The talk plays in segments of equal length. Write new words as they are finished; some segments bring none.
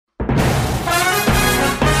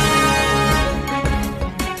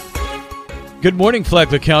Good morning,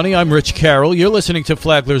 Flagler County. I'm Rich Carroll. You're listening to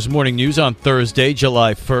Flagler's Morning News on Thursday,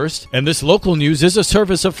 July 1st. And this local news is a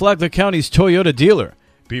service of Flagler County's Toyota dealer.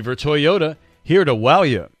 Beaver Toyota, here to wow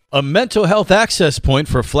you. A mental health access point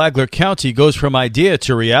for Flagler County goes from idea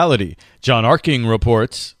to reality. John Arking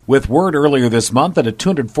reports. With word earlier this month that a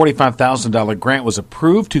 $245,000 grant was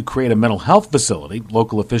approved to create a mental health facility,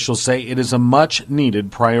 local officials say it is a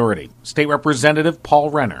much-needed priority. State Representative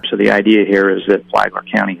Paul Renner. So the idea here is that Flagler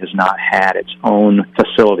County has not had its own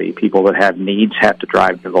facility. People that have needs have to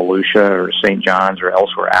drive to Volusia or St. John's or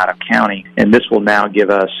elsewhere out of county. And this will now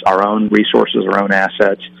give us our own resources, our own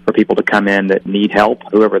assets for people to come in that need help,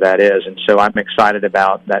 whoever that is. And so I'm excited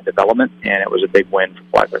about that development, and it was a big win for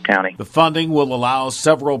Flagler County. The funding will allow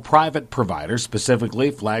several private providers, specifically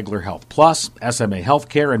Flagler Health Plus, SMA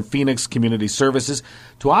Healthcare, and Phoenix Community Services,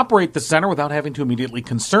 to operate the center without having to immediately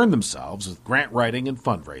concern themselves with grant writing and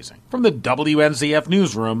fundraising. From the WNZF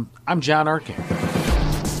Newsroom, I'm John Arkin.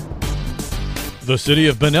 The city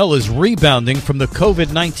of Bunnell is rebounding from the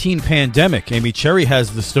COVID-19 pandemic. Amy Cherry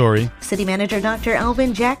has the story. City Manager Dr.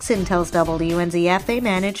 Alvin Jackson tells WNZF they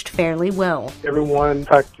managed fairly well. Everyone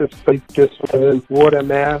practiced safe distance, wore their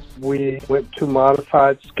masks. We went to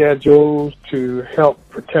modified schedules to help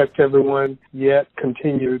protect everyone, yet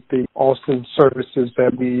continued the awesome services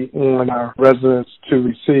that we want our residents to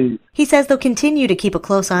receive. He says they'll continue to keep a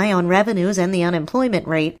close eye on revenues and the unemployment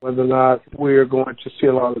rate. Whether or not we're going to see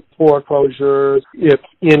a lot of foreclosures, if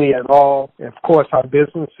any at all. And of course, our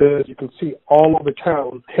businesses, you can see all over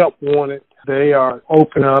town, help wanted. They are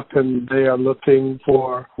open up and they are looking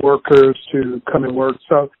for workers to come and work.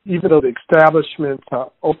 So even though the establishments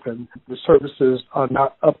are open, the services are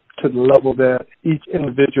not up to the level that each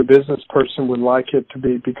individual business person would like it to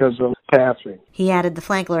be because of staffing. He added the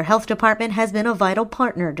Flagler Health Department has been a vital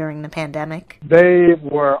partner during the pandemic. They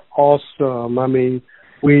were awesome. I mean,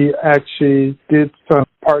 we actually did some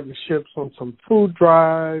partnerships on some food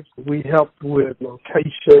drives. We helped with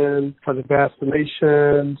location for the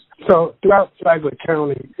vaccinations. So throughout Flagler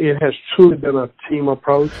County, it has truly been a team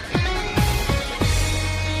approach.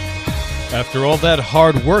 After all that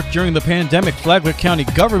hard work during the pandemic, Flagler County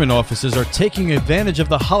government offices are taking advantage of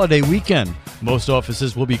the holiday weekend. Most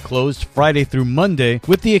offices will be closed Friday through Monday,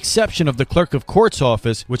 with the exception of the Clerk of Court's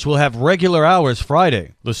office, which will have regular hours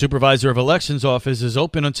Friday. The Supervisor of Elections office is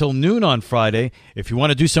open until noon on Friday. If you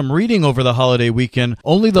want to do some reading over the holiday weekend,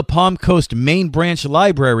 only the Palm Coast Main Branch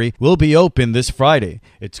Library will be open this Friday.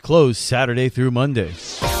 It's closed Saturday through Monday.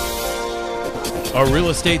 Are real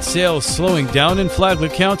estate sales slowing down in Flagler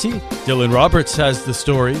County? Dylan Roberts has the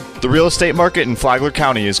story. The real estate market in Flagler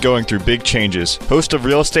County is going through big changes. Host of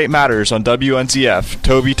Real Estate Matters on WNZF,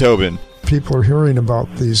 Toby Tobin. People are hearing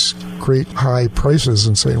about these great high prices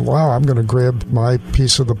and saying, wow, I'm going to grab my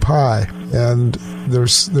piece of the pie. And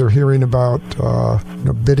they're hearing about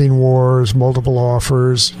bidding wars, multiple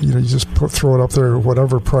offers. You just throw it up there at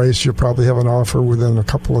whatever price. You'll probably have an offer within a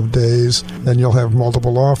couple of days, and you'll have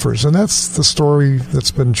multiple offers. And that's the story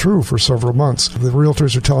that's been true for several months. The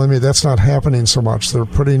realtors are telling me that's not happening so much. They're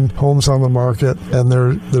putting homes on the market, and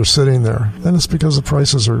they're sitting there. And it's because the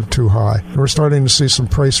prices are too high. We're starting to see some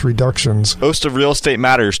price reductions. Host of Real Estate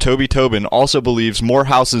Matters, Toby Tobin, also believes more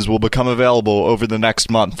houses will become available over the next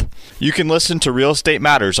month. You can listen to Real Estate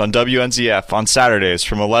Matters on WNZF on Saturdays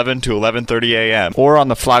from 11 to 11:30 a.m. or on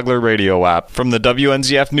the Flagler radio app. From the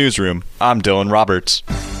WNZF Newsroom, I'm Dylan Roberts.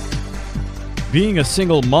 Being a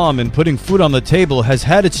single mom and putting food on the table has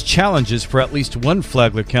had its challenges for at least one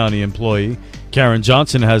Flagler County employee. Karen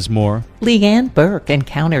Johnson has more. Leanne Burke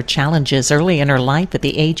encountered challenges early in her life at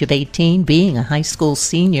the age of 18, being a high school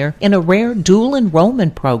senior in a rare dual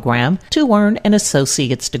enrollment program to earn an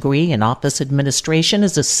associate's degree in office administration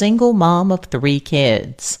as a single mom of 3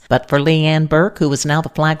 kids. But for Leanne Burke, who is now the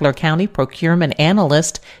Flagler County procurement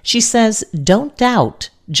analyst, she says, don't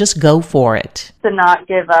doubt. Just go for it. To not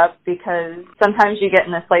give up, because sometimes you get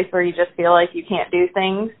in this place where you just feel like you can't do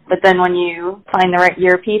things, but then when you find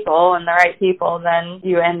your people and the right people, then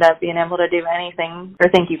you end up being able to do anything or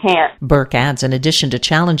think you can't. Burke adds, in addition to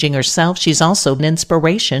challenging herself, she's also an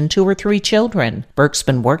inspiration to her 3 children. Burke's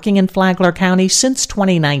been working in Flagler County since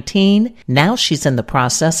 2019. Now she's in the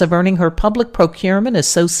process of earning her Public Procurement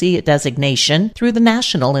Associate designation through the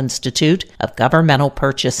National Institute of Governmental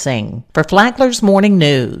Purchasing. For Flagler's Morning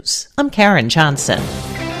News, I'm Karen Johnson.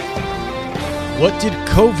 What did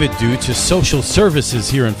COVID do to social services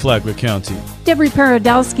here in Flagler County? Deborah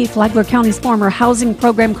Paradowski, Flagler County's former housing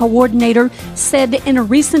program coordinator, said in a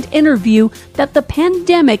recent interview that the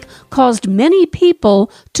pandemic caused many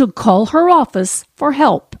people to call her office for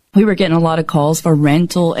help. we were getting a lot of calls for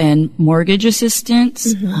rental and mortgage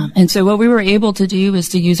assistance. And so what we were able to do is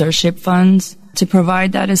to use our SHIP funds to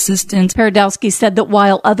provide that assistance. Paradowski said that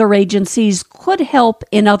while other agencies could help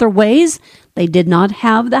in other ways, they did not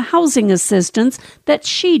have the housing assistance that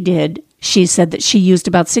she did. She said that she used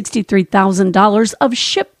about $63,000 of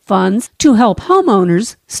SHIP funds to help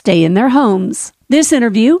homeowners stay in their homes. This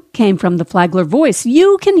interview came from the Flagler Voice.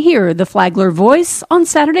 You can hear the Flagler Voice on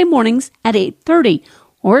Saturday mornings at 8:30,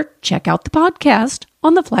 or check out the podcast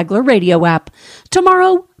on the Flagler radio app.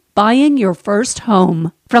 Tomorrow, buying your first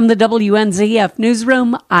home. From the WNZF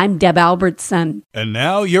Newsroom, I'm Deb Albertson. And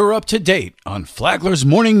now you're up to date on Flagler's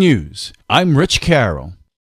Morning News. I'm Rich Carroll.